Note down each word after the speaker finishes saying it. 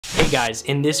Hey guys,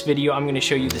 in this video I'm going to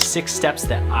show you the 6 steps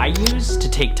that I use to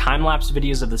take time-lapse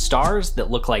videos of the stars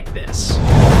that look like this.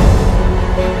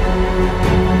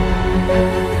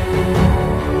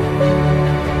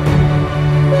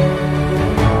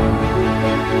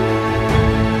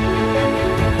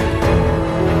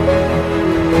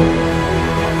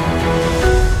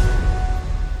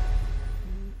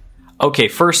 Okay,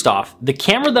 first off, the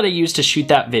camera that I use to shoot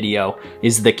that video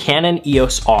is the Canon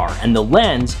EOS R, and the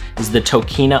lens is the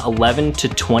Tokina 11 to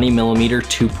 20mm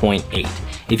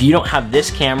 2.8. If you don't have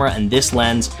this camera and this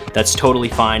lens, that's totally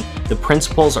fine. The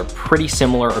principles are pretty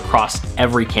similar across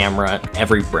every camera,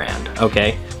 every brand,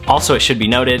 okay? Also, it should be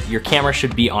noted, your camera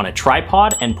should be on a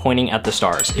tripod and pointing at the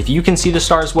stars. If you can see the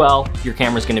stars well, your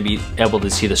camera's gonna be able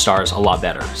to see the stars a lot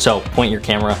better. So point your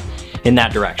camera in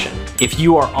that direction. If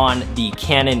you are on the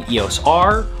Canon EOS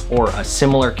R or a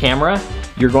similar camera,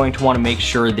 you're going to want to make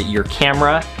sure that your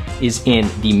camera is in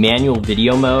the manual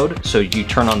video mode. So you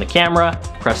turn on the camera,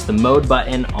 press the mode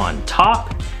button on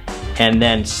top, and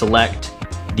then select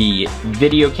the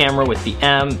video camera with the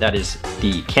M, that is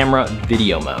the camera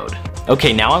video mode.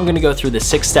 Okay, now I'm gonna go through the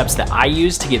 6 steps that I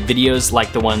use to get videos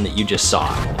like the one that you just saw.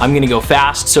 I'm gonna go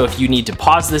fast, so if you need to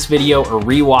pause this video or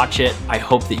rewatch it, I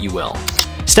hope that you will.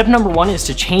 Step number 1 is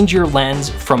to change your lens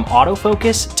from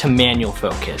autofocus to manual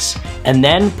focus, and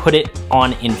then put it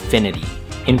on infinity.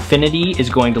 Infinity is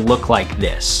going to look like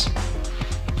this.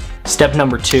 Step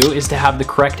number 2 is to have the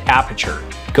correct aperture.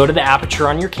 Go to the aperture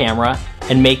on your camera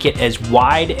and make it as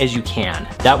wide as you can.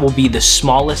 That will be the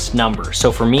smallest number.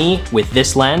 So for me, with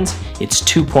this lens, it's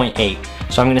 2.8.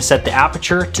 So I'm gonna set the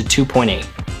aperture to 2.8.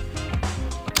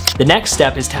 The next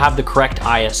step is to have the correct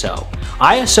ISO.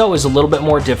 ISO is a little bit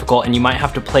more difficult and you might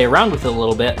have to play around with it a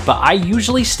little bit, but I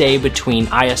usually stay between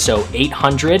ISO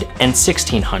 800 and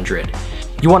 1600.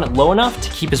 You want it low enough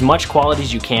to keep as much quality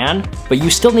as you can, but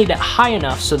you still need it high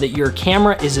enough so that your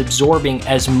camera is absorbing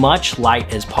as much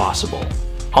light as possible.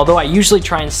 Although I usually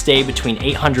try and stay between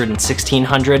 800 and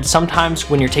 1600, sometimes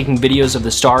when you're taking videos of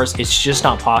the stars, it's just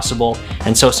not possible,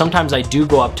 and so sometimes I do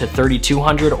go up to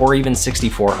 3200 or even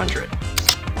 6400.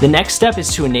 The next step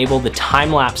is to enable the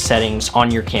time-lapse settings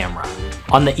on your camera.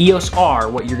 On the EOS R,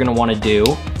 what you're gonna wanna do,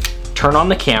 turn on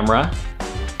the camera,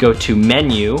 go to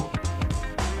Menu,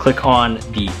 click on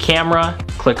the camera,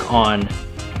 click on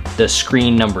the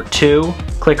screen number 2,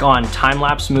 click on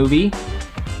Time-Lapse Movie,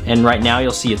 and right now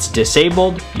you'll see it's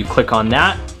disabled. You click on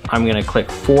that. I'm gonna click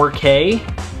 4K,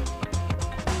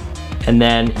 and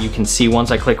then you can see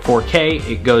once I click 4K,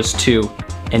 it goes to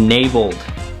Enabled.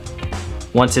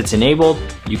 Once it's enabled,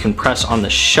 you can press on the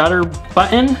shutter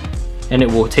button and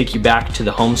it will take you back to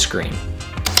the home screen.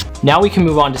 Now we can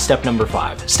move on to step number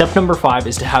 5. Step number 5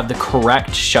 is to have the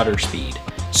correct shutter speed.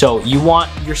 So you want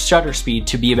your shutter speed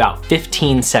to be about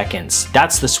 15 seconds.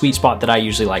 That's the sweet spot that I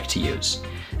usually like to use.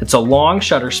 It's a long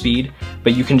shutter speed,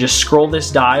 but you can just scroll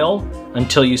this dial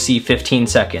until you see 15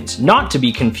 seconds. Not to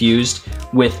be confused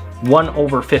with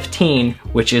 1/15,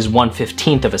 which is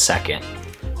 1/15 of a second.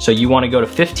 So you want to go to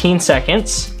 15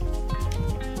 seconds,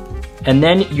 and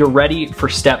then you're ready for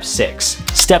step 6.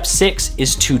 Step 6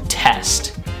 is to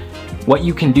test. What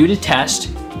you can do to test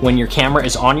when your camera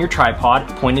is on your tripod,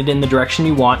 pointed in the direction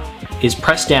you want, is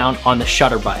press down on the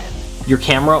shutter button. Your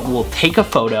camera will take a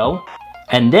photo,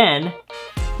 and then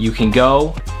you can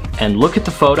go and look at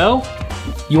the photo.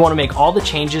 You want to make all the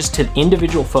changes to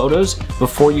individual photos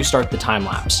before you start the time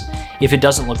lapse. If it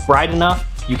doesn't look bright enough,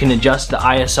 you can adjust the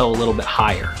ISO a little bit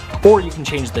higher, or you can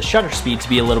change the shutter speed to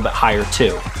be a little bit higher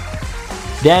too.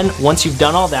 Then, once you've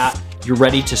done all that, you're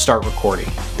ready to start recording.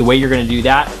 The way you're gonna do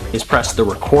that is press the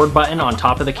record button on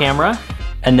top of the camera,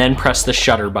 and then press the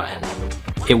shutter button.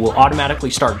 It will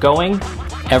automatically start going.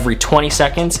 Every 20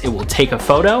 seconds, it will take a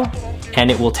photo,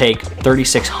 and it will take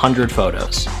 3,600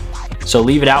 photos. So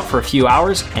leave it out for a few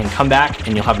hours and come back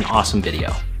and you'll have an awesome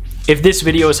video. If this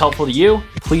video is helpful to you,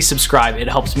 please subscribe. It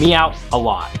helps me out a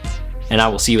lot. And I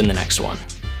will see you in the next one.